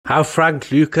How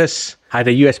Frank Lucas had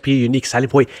a USP, unique selling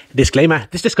point. Disclaimer,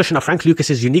 this discussion of Frank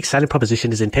Lucas's unique selling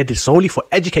proposition is intended solely for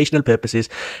educational purposes,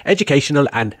 educational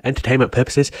and entertainment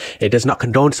purposes. It does not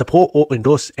condone, support or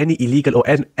endorse any illegal or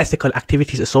unethical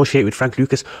activities associated with Frank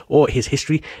Lucas or his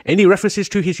history. Any references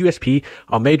to his USP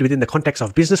are made within the context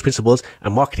of business principles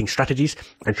and marketing strategies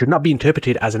and should not be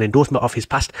interpreted as an endorsement of his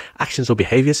past actions or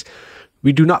behaviors.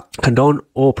 We do not condone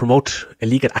or promote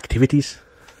illegal activities.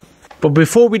 But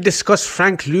before we discuss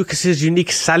Frank Lucas's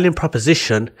unique selling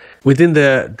proposition within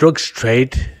the drugs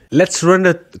trade, let's run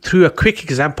through a quick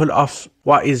example of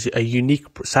what is a unique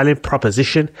selling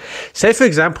proposition. Say, for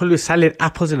example, we're selling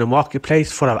apples in a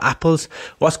marketplace full of apples.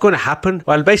 What's going to happen?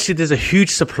 Well, basically, there's a huge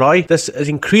supply. There's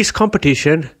increased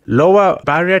competition, lower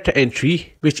barrier to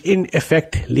entry, which in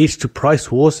effect leads to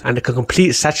price wars and a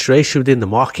complete saturation within the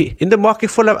market. In the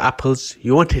market full of apples,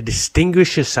 you want to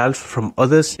distinguish yourself from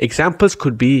others. Examples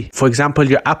could be, for example,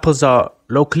 your apples are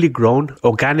locally grown,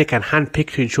 organic and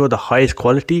hand-picked to ensure the highest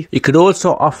quality. You could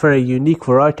also offer a unique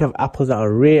variety of apples that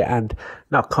are rare and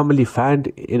not commonly found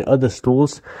in other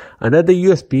stores. Another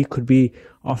USP could be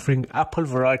offering apple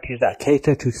varieties that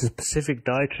cater to specific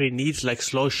dietary needs like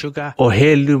slow sugar or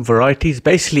heirloom varieties.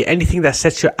 Basically anything that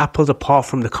sets your apples apart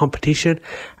from the competition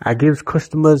and gives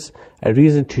customers a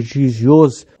reason to choose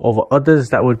yours over others.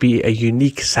 That would be a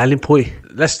unique selling point.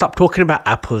 Let's stop talking about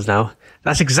apples now.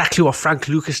 That's exactly what Frank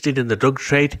Lucas did in the drug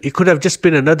trade. He could have just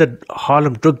been another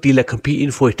Harlem drug dealer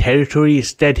competing for a territory.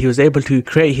 Instead, he was able to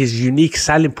create his unique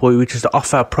selling point, which was to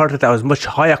offer a product that was much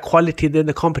higher quality than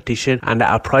the competition and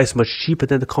at a price much cheaper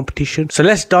than the competition. So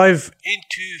let's dive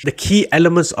into the key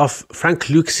elements of Frank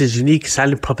Lucas's unique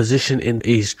selling proposition in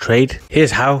his trade.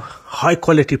 Here's how. High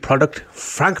quality product.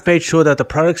 Frank made sure that the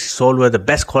products he sold were the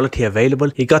best quality available.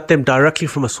 He got them directly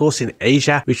from a source in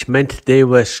Asia, which meant they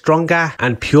were stronger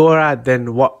and purer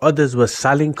than what others were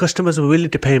selling. Customers were willing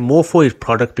to pay more for his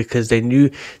product because they knew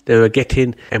they were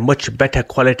getting a much better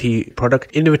quality product.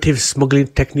 Innovative smuggling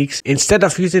techniques. Instead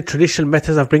of using traditional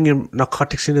methods of bringing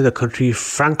narcotics into the country,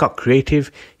 Frank got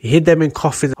creative. He hid them in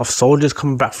coffins of soldiers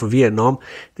coming back from Vietnam.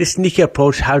 This sneaky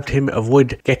approach helped him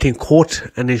avoid getting caught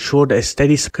and ensured a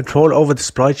steady control over the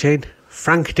supply chain.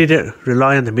 Frank didn't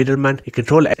rely on the middleman. He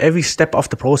controlled every step of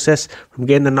the process, from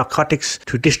getting the narcotics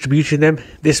to distributing them.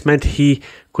 This meant he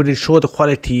could ensure the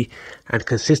quality and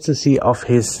consistency of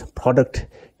his product,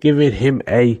 giving him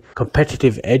a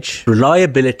competitive edge,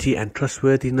 reliability and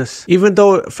trustworthiness. Even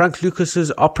though Frank Lucas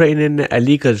was operating in a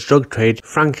legal drug trade,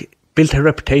 Frank built a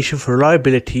reputation for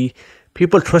reliability.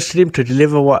 People trusted him to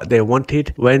deliver what they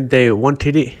wanted when they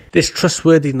wanted it. This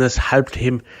trustworthiness helped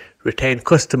him retain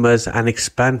customers and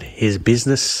expand his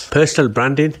business. Personal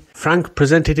branding. Frank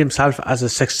presented himself as a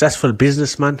successful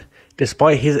businessman.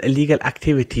 Despite his illegal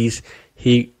activities,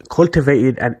 he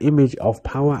cultivated an image of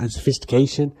power and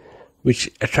sophistication, which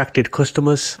attracted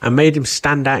customers and made him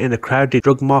stand out in a crowded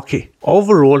drug market.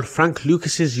 Overall, Frank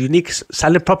Lucas's unique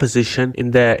selling proposition in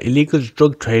the illegal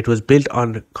drug trade was built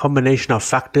on a combination of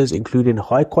factors including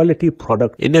high quality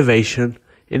product, innovation,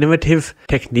 innovative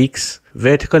techniques,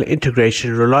 vertical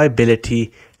integration,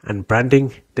 reliability and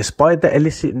branding. Despite the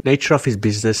illicit nature of his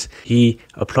business, he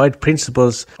applied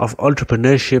principles of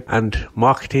entrepreneurship and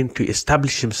marketing to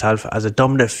establish himself as a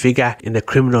dominant figure in the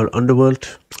criminal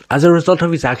underworld. As a result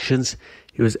of his actions,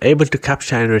 he was able to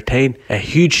capture and retain a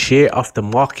huge share of the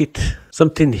market,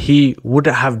 something he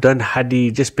wouldn't have done had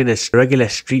he just been a regular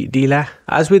street dealer.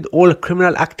 As with all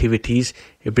criminal activities,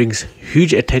 it brings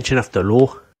huge attention of the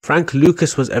law. Frank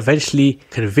Lucas was eventually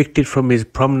convicted from his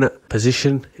prominent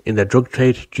position in the drug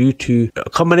trade due to a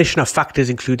combination of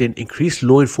factors including increased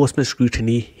law enforcement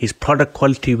scrutiny. His product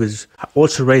quality was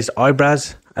also raised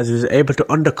eyebrows as he was able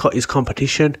to undercut his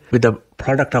competition with a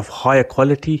product of higher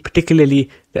quality,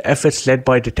 particularly the efforts led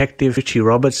by Detective Richie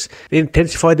Roberts. They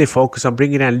intensified their focus on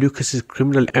bringing down Lucas's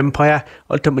criminal empire.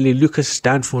 Ultimately, Lucas's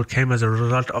downfall came as a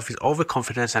result of his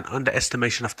overconfidence and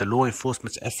underestimation of the law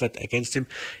enforcement's effort against him,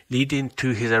 leading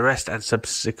to his arrest and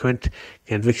subsequent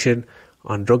conviction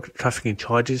on drug trafficking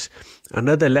charges.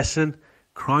 Another lesson: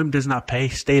 crime does not pay,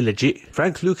 stay legit.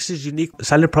 Frank Lucas's unique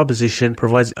selling proposition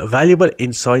provides valuable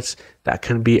insights that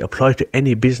can be applied to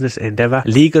any business endeavor,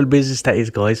 legal business that is,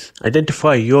 guys.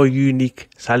 Identify your unique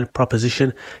selling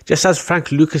proposition. Just as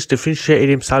Frank Lucas differentiated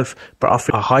himself by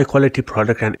offering a high quality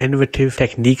product and innovative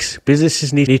techniques,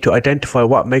 businesses need to identify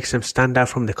what makes them stand out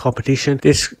from the competition.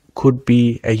 This could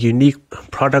be a unique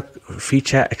product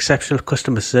feature, exceptional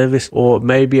customer service, or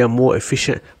maybe a more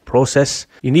efficient process.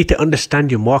 You need to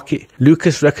understand your market.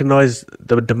 Lucas recognized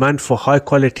the demand for high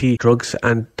quality drugs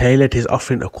and tailored his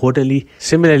offering accordingly.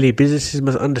 Similarly, businesses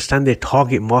must understand their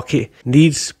target market,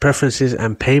 needs, preferences,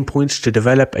 and pain points to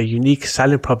develop a unique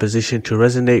selling proposition to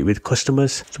resonate with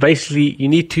customers. So basically, you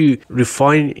need to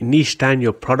refine, niche down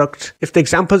your product. If the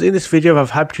examples in this video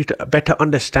have helped you to better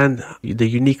understand the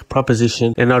unique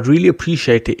proposition, then I'd really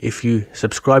appreciate it if you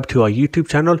subscribe to our YouTube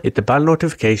channel, hit the bell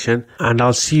notification, and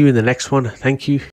I'll see you in the next one. Thank you.